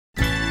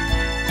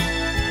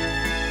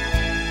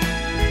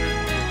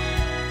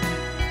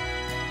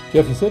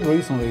Jeff, you said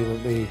recently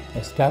that the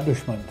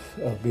establishment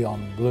of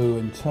Beyondblue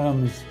in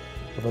terms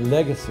of a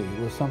legacy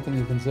was something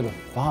you consider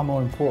far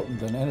more important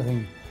than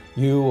anything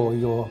you or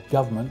your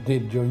government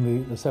did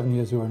during the 7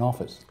 years you were in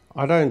office.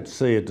 I don't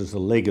see it as a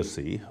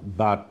legacy,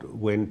 but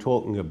when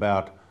talking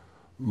about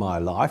my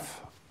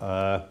life,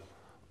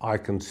 I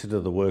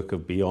consider the work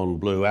of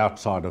Beyondblue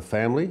outside of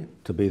family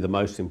to be the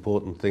most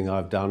important thing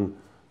I've done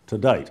to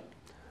date.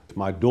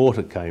 My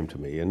daughter came to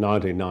me in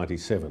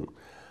 1997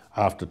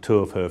 after two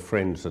of her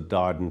friends had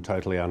died in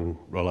totally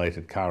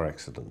unrelated car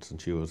accidents,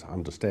 and she was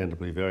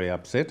understandably very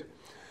upset.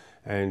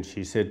 And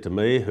she said to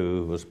me,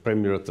 who was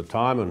Premier at the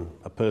time and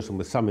a person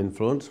with some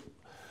influence,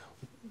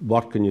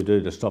 what can you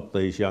do to stop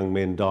these young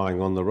men dying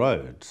on the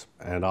roads?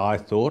 And I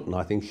thought, and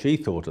I think she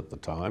thought at the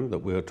time, that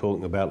we were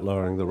talking about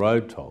lowering the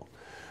road toll.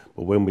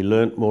 But when we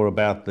learnt more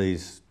about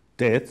these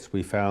deaths,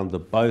 we found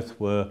that both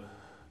were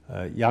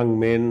young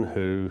men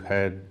who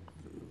had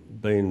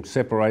been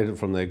separated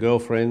from their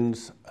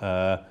girlfriends,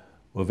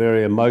 were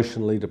very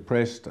emotionally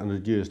depressed and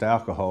had used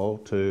alcohol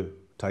to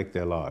take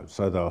their lives.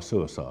 So they were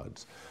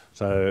suicides.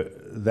 So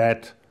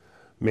that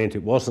meant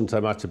it wasn't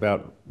so much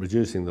about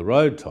reducing the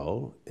road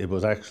toll, it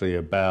was actually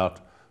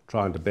about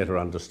trying to better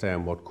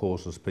understand what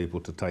causes people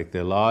to take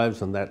their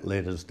lives, and that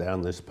led us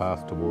down this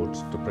path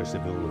towards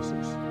depressive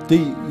illnesses.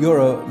 You're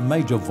a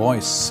major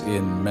voice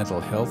in mental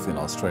health in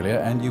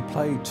Australia, and you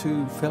play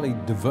two fairly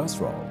diverse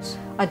roles.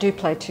 I do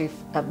play two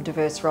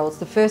diverse roles.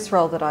 The first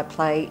role that I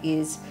play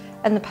is,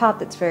 and the part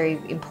that's very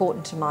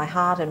important to my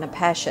heart and a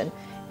passion,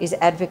 is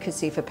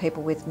advocacy for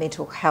people with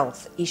mental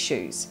health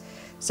issues.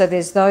 So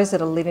there's those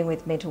that are living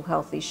with mental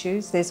health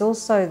issues. There's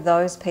also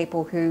those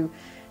people who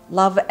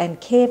love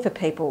and care for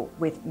people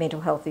with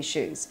mental health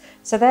issues.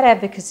 So that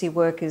advocacy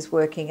work is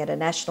working at a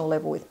national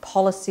level with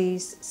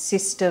policies,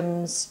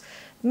 systems,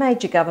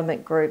 major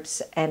government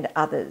groups and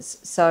others.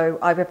 So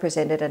I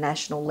represent at a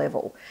national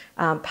level,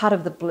 part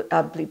of the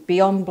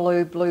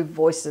Beyondblue, Blue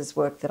Voices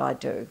work that I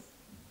do.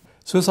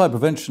 Suicide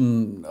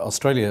Prevention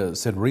Australia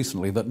said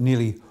recently that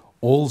nearly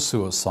all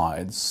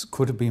suicides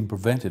could have been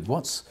prevented.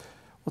 What's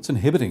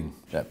inhibiting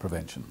that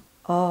prevention?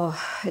 Oh,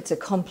 it's a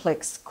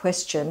complex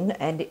question,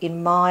 and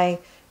in my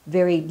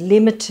very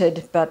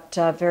limited but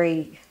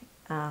very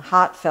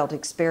heartfelt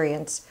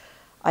experience,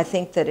 I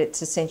think that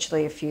it's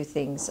essentially a few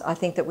things. I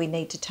think that we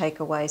need to take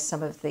away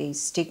some of the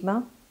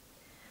stigma.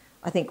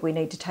 I think we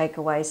need to take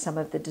away some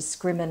of the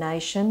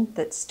discrimination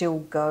that still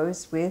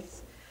goes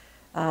with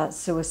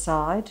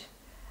suicide.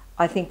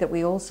 I think that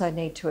we also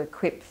need to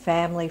equip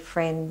family,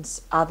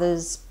 friends,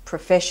 others,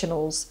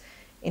 professionals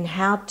in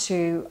how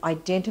to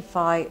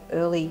identify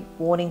early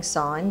warning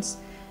signs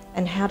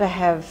and how to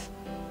have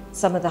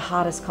some of the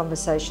hardest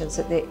conversations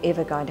that they're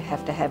ever going to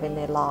have in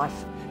their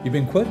life. You've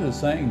been quoted as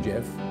saying,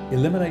 Jeff,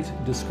 eliminate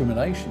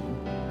discrimination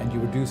and you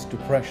reduce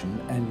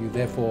depression and you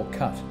therefore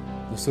cut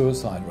the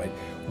suicide rate.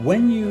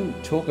 When you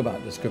talk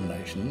about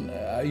discrimination,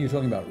 are you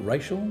talking about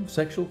racial,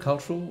 sexual,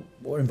 cultural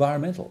or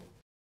environmental?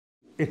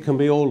 It can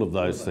be all of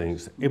those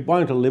things. It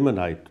won't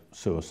eliminate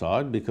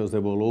suicide because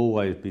there will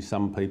always be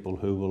some people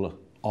who will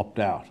opt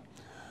out.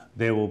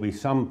 There will be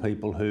some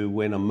people who,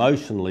 when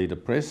emotionally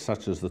depressed,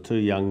 such as the two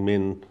young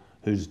men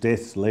whose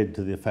deaths led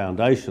to the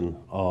foundation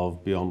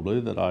of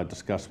Beyondblue that I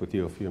discussed with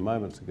you a few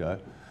moments ago,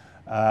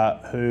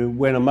 who,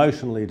 when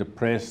emotionally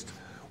depressed,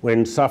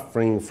 when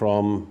suffering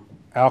from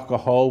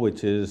alcohol,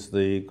 which is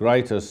the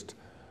greatest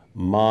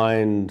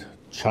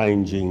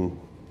mind-changing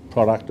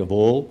product of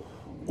all,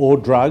 or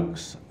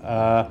drugs,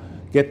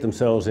 get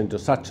themselves into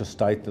such a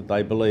state that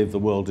they believe the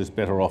world is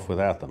better off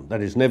without them.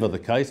 That is never the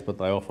case, but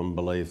they often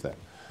believe that.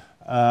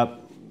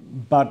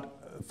 But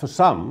for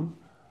some,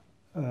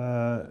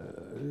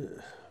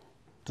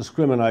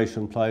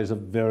 discrimination plays a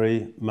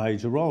very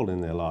major role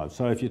in their lives.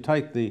 So if you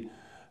take the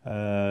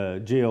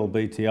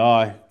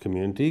GLBTI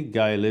community,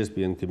 gay,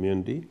 lesbian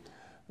community,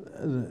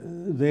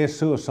 their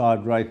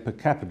suicide rate per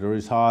capita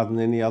is higher than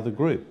any other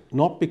group,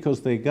 not because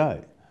they're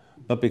gay,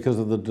 but because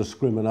of the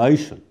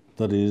discrimination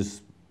that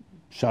is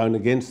shown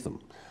against them.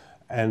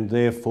 And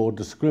therefore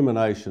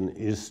discrimination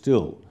is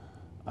still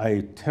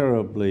a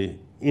terribly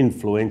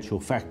influential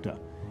factor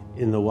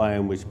in the way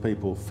in which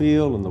people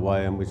feel and the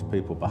way in which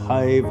people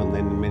behave, and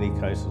then in many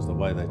cases the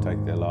way they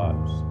take their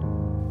lives.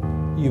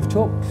 You've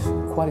talked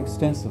quite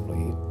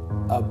extensively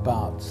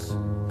about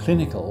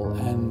clinical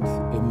and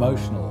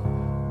emotional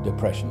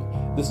depression.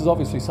 This is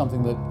obviously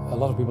something that a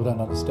lot of people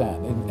don't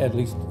understand, at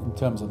least in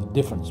terms of the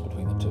difference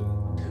between the two.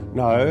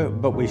 No,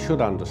 but we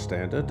should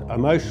understand it.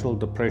 Emotional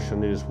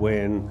depression is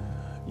when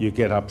you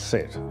get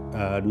upset,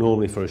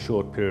 normally for a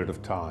short period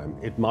of time.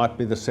 It might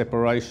be the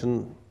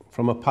separation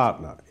from a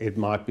partner. It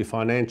might be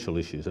financial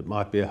issues. It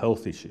might be a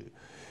health issue.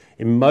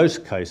 In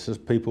most cases,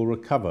 people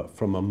recover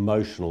from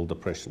emotional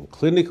depression.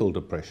 Clinical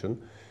depression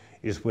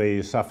is where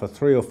you suffer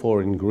 3 or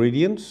 4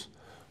 ingredients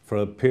for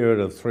a period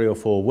of 3 or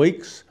 4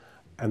 weeks,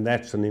 and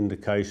that's an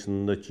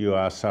indication that you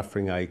are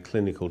suffering a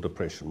clinical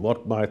depression.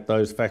 What might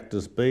those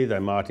factors be? They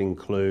might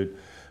include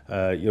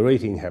your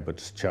eating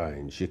habits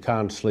change, you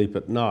can't sleep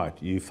at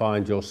night, you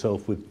find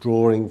yourself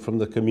withdrawing from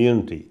the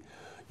community,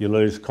 you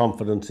lose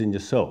confidence in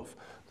yourself.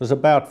 There's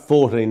about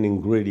 14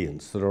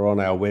 ingredients that are on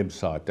our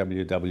website,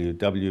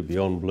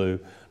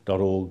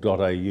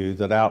 www.beyondblue.org.au,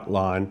 that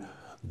outline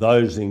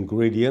those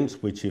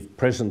ingredients which, if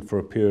present for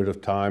a period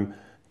of time,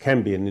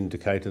 can be an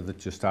indicator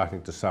that you're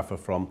starting to suffer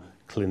from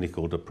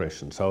clinical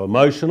depression. So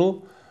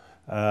emotional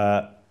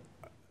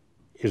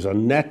is a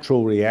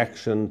natural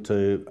reaction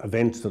to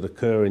events that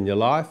occur in your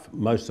life,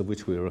 most of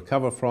which we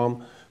recover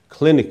from.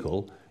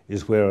 Clinical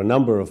is where a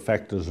number of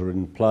factors are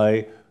in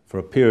play for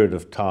a period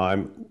of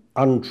time.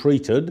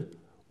 Untreated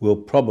will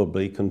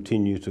probably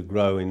continue to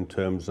grow in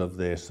terms of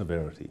their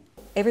severity.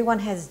 Everyone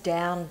has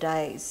down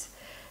days.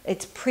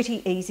 It's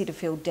pretty easy to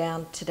feel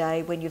down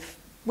today when you're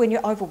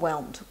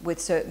overwhelmed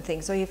with certain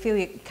things or you feel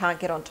you can't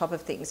get on top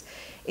of things.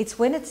 It's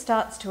when it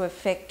starts to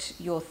affect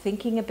your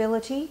thinking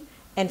ability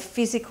and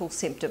physical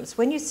symptoms.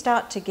 When you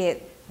start to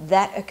get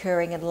that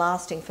occurring and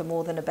lasting for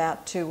more than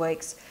about 2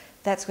 weeks,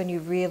 that's when you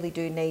really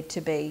do need to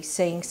be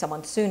seeing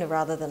someone sooner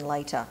rather than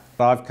later.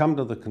 I've come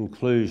to the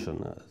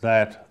conclusion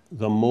that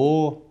the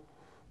more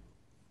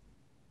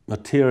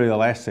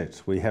material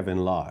assets we have in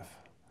life,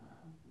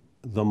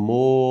 the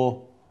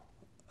more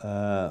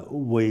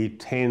we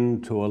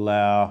tend to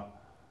allow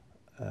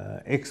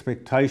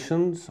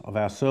expectations of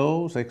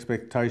ourselves,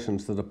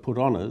 expectations that are put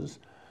on us,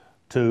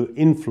 to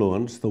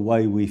influence the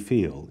way we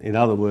feel. In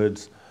other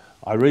words,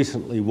 I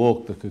recently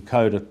walked the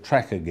Kokoda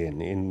track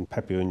again in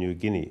Papua New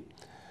Guinea,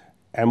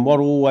 and what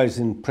always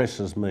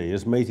impresses me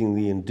is meeting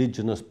the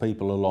indigenous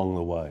people along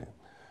the way,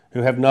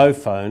 who have no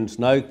phones,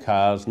 no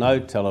cars, no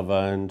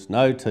telephones,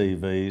 no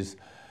TVs.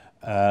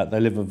 They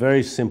live a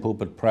very simple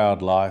but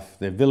proud life.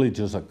 Their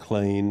villages are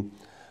clean,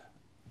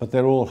 but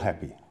they're all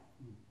happy.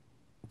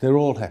 They're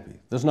all happy.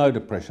 There's no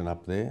depression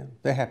up there.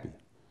 They're happy.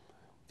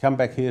 Come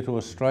back here to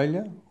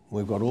Australia,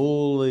 we've got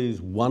all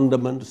these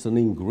wonderments and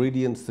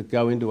ingredients that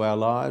go into our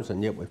lives,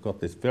 and yet we've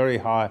got this very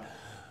high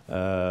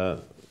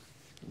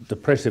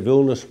depressive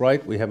illness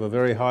rate. We have a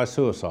very high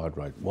suicide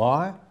rate.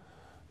 Why?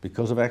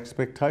 Because of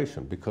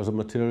expectation, because of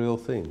material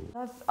things.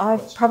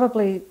 I've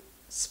probably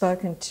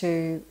spoken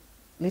to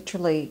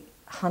literally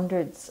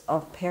hundreds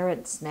of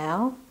parents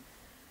now,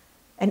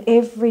 and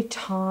every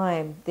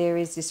time there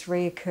is this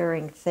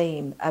reoccurring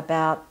theme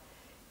about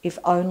if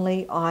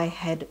only I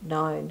had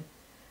known.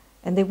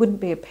 And there wouldn't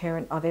be a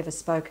parent I've ever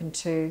spoken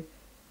to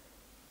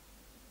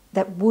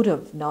that would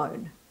have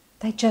known.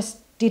 They just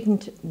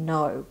didn't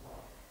know.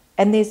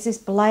 And there's this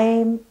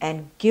blame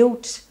and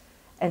guilt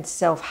and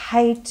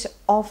self-hate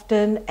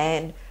often,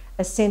 and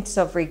a sense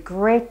of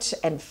regret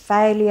and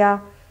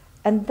failure.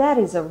 And that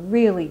is a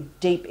really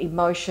deep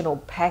emotional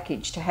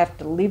package to have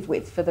to live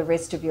with for the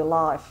rest of your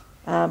life.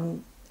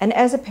 And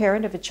as a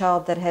parent of a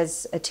child that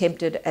has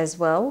attempted as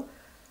well,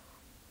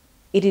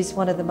 it is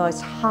one of the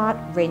most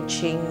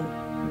heart-wrenching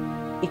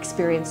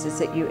experiences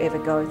that you ever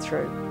go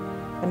through.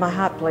 And my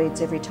heart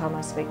bleeds every time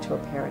I speak to a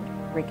parent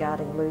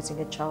regarding losing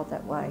a child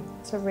that way.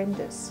 It's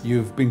horrendous.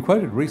 You've been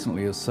quoted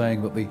recently as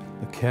saying that the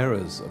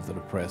carers of the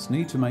depressed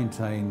need to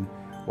maintain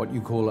what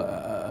you call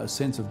a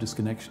sense of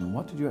disconnection.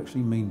 What did you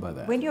actually mean by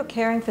that? When you're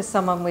caring for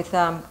someone with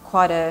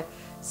quite a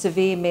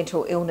severe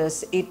mental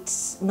illness,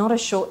 it's not a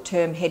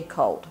short-term head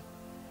cold.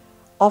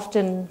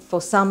 Often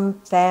for some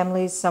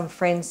families, some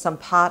friends, some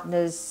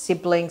partners,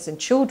 siblings and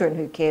children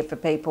who care for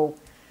people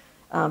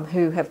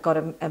who have got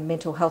a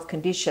mental health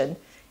condition,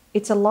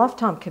 it's a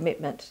lifetime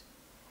commitment.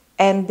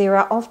 And there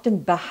are often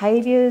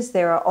behaviours,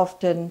 there are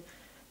often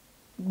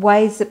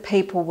ways that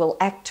people will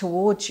act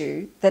towards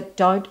you that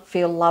don't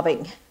feel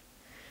loving.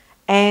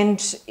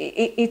 And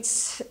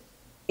it's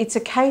a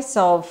case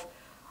of,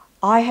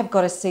 I have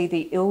got to see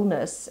the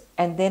illness,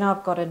 and then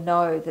I've got to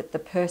know that the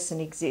person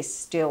exists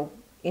still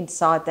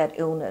inside that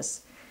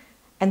illness.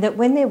 And that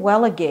when they're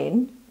well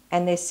again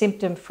and they're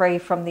symptom-free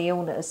from the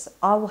illness,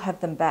 I will have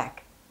them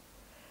back.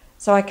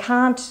 So I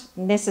can't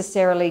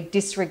necessarily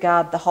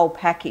disregard the whole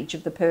package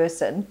of the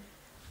person,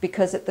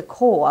 because at the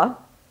core,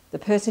 the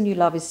person you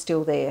love is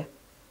still there.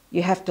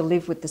 You have to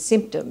live with the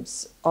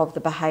symptoms of the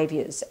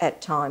behaviours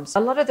at times. A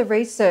lot of the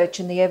research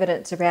and the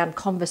evidence around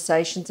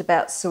conversations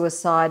about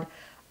suicide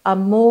are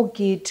more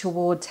geared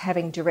towards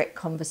having direct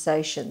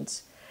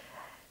conversations.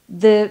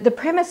 The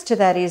premise to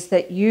that is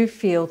that you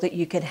feel that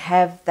you can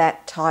have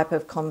that type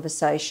of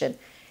conversation.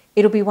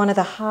 It'll be one of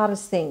the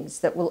hardest things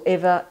that will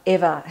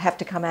ever have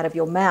to come out of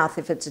your mouth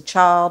if it's a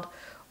child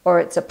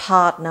or it's a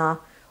partner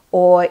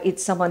or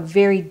it's someone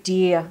very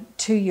dear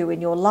to you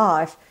in your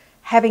life,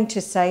 having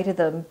to say to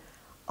them,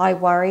 I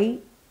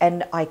worry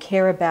and I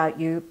care about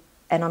you,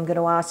 and I'm going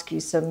to ask you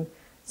some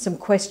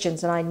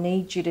questions, and I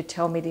need you to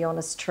tell me the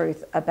honest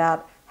truth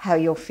about how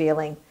you're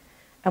feeling.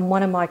 And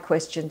one of my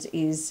questions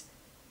is,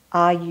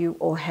 are you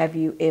or have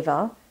you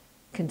ever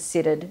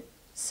considered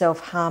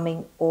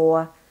self-harming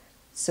or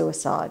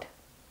suicide?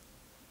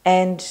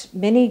 And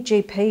many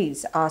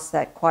GPs ask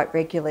that quite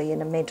regularly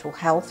in a mental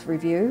health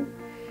review,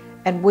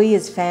 and we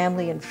as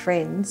family and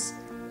friends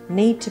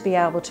need to be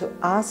able to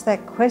ask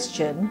that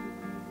question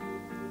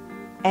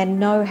and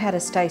know how to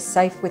stay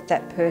safe with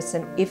that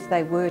person if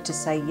they were to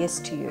say yes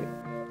to you.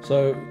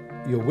 So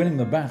you're winning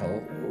the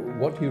battle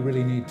What do you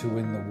really need to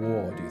win the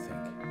war, do you think?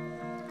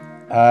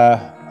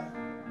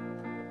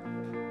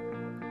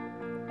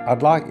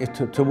 I'd like it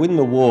to win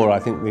the war. I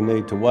think we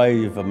need to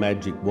wave a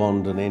magic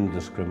wand and end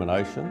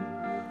discrimination.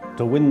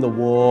 To win the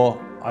war,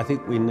 I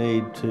think we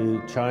need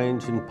to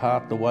change in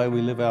part the way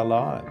we live our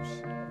lives.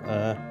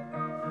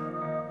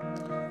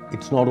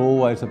 It's not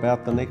always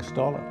about the next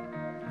dollar.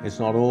 It's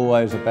not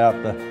always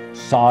about the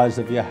size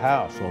of your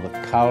house or the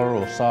colour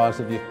or size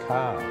of your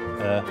car.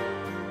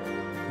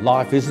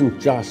 Life isn't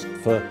just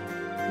for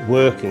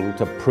working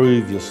to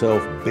prove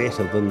yourself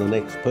better than the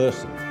next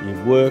person. You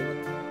work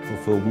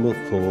for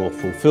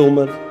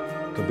fulfilment,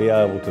 to be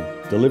able to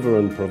deliver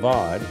and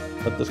provide,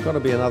 but there's got to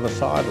be another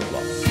side of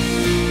life.